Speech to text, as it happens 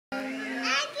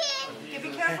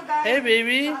Hey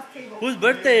baby, whose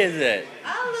birthday is it?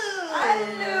 Alu.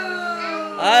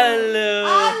 Alu.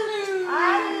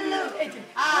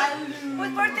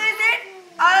 Whose birthday is it?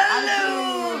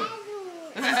 Alu.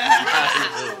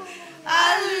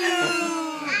 Alu.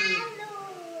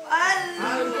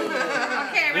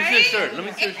 Okay, Let me see ready? your shirt. Let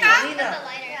me see your shirt.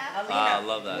 Ah, I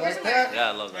love that. Yeah,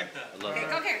 I love that. I love that.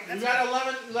 Okay, You got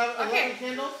 11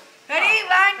 candles? Ready?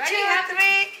 1, 2,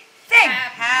 3. Sing.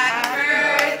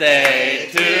 Happy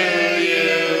Birthday to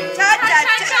you. Cha cha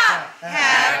cha.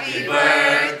 Happy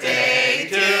birthday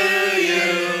to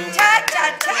you. Cha cha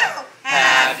cha.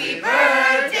 Happy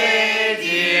birthday,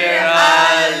 dear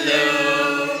Alu.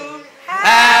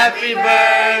 Happy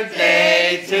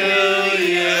birthday to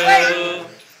you.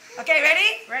 Okay, ready?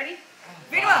 Ready?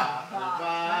 Video.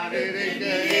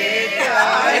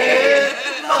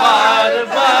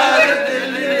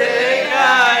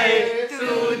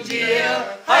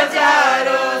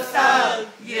 हजारों साल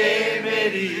ये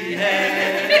मेरी है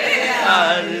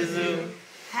आरज़ू.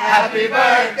 Happy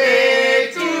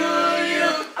birthday to you.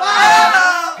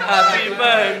 Happy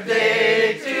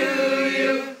birthday to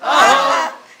you.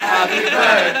 Happy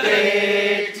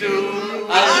birthday to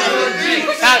Aluji.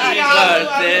 Happy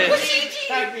birthday.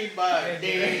 Happy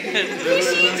birthday.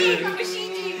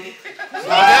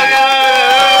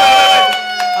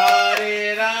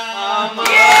 Hare Rama.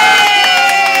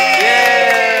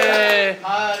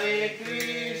 Hare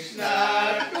Krishna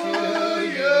to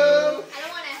you.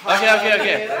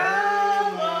 Okay.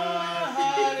 Rama,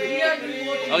 Hare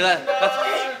Krishna.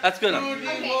 That's good enough.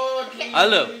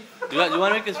 Alu, you want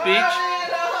to make a speech?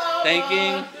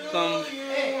 Thanking some.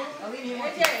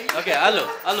 Okay, Alu,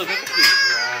 make a speech.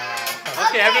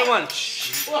 Okay, everyone.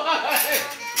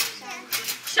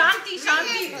 Shanti.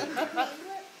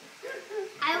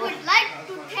 I would like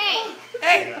to thank.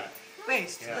 Hey, wait.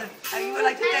 You would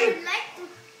like to I thank? would like to.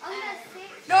 I'm gonna say.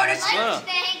 No, I that's would like no. to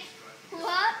thank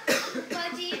Hua,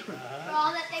 Koji for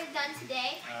all that they've done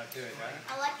today.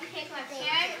 I'd like to thank my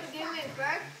parents for giving me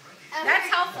birth. And That's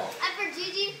for, helpful. And for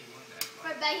Gigi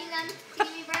for begging them to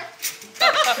give me birth.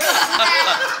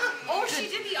 Oh, she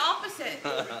did the opposite.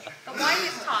 The wine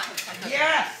is hot.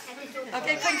 Yes.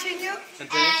 Okay, continue. And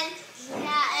I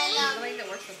Something that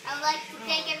works with- would like to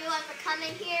thank everyone for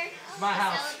coming here My to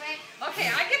house. celebrate. Okay,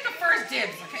 I get the first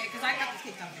dibs, okay? Because I got this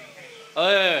cake done. Oh,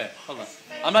 wait. Hold on.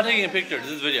 I'm not taking a picture.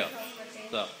 This is video.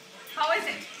 So, How is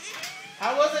it?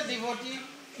 How was it, devotee?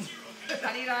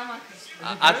 Harirama.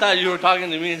 I thought you were talking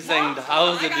to me and saying,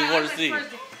 how is the divorcee?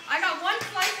 I got one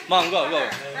slice of Mom, cake go. for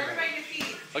her, for everybody to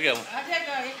feed. Okay,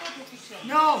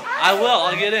 No. I will.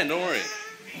 I'll get in. Don't worry.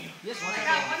 I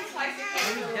got one slice of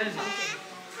cake.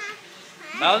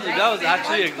 That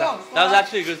was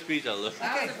actually a good speech, Alu.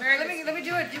 Okay, let me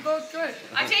do it. You go through it.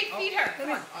 Ajay, feed her.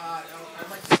 Come on.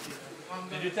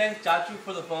 Did you thank Chachu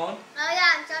for the phone? Oh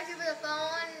yeah, I'm charging for the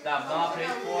phone. That mom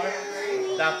paid for?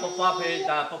 That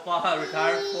Papa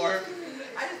retired for?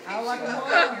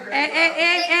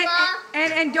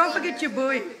 And don't forget your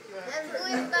boy. And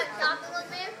who's got chocolate with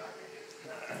me?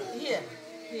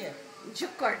 Here.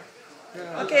 Chukar.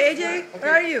 Okay, AJ,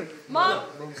 where are you? Mom.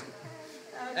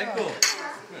 Echo.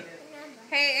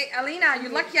 Hey, Alina,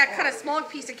 you're lucky I cut a small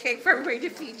piece of cake for everybody to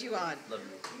feed you on.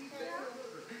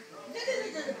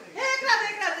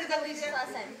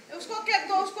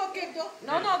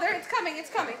 No, there, it's coming.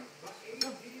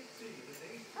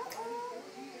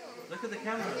 Look at the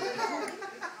camera.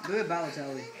 Do it balance,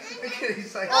 Ali.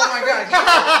 He's like, oh my God.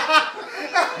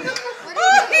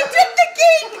 Oh, he took the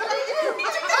cake!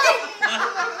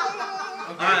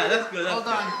 Alright, that's good. Hold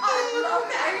on. Are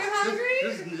you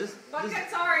hungry? This. Bucket,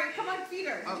 sorry. Come on, feed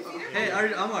her. Did you feed her?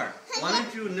 Hey, Amar, why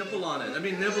don't you nibble on it for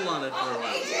a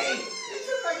while.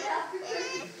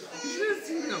 You should have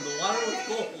seen him. The water was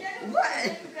cold.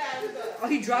 What? Oh,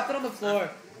 he dropped it on the floor.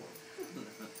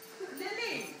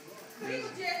 Lily.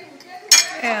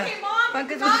 Yeah. Okay, Mom.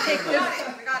 Bucket got will take it. this. I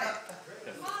got it.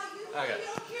 Okay.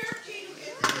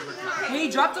 He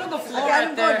dropped it on the floor Okay, right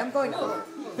I'm there. going. No,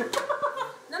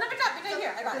 pick up.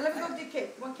 Here. I got it. Let me go get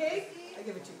cake. One cake? I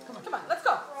give it to you. Come on, let's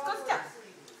go. Let's go to town.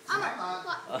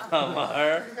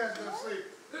 Amar.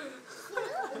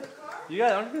 You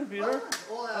guys aren't going to feed her?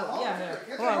 Yeah.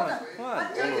 Come on.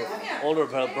 Older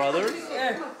brothers.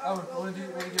 Here. Oh, want to give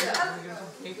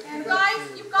some cake? You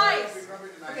guys.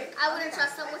 I wouldn't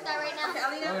trust them with that right now. Okay,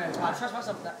 Alina. Okay, I'll trust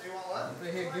myself with that.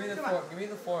 Wait, here, give me the fork. Give me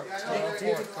the fork.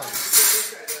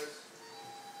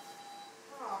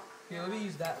 Here, let me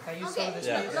use that. Can I use some of this?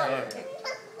 Yeah. please? Alright.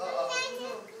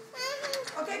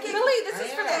 Okay. Lily, this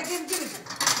is for them. Give it.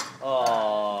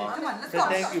 Aww. Come on, let's Say go.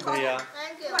 thank you, Bhaiya.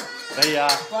 Thank you. Bhaiya.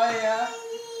 Bye, yeah.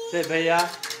 Say Bhaiya.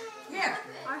 Here.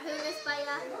 Our hooness by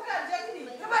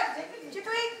Come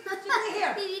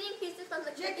here. He's eating pieces from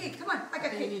the chicken. Jackie, come on. I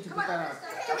got You cake. need to Come put on. that on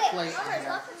a Okay, plate. I'll first,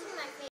 I'll first.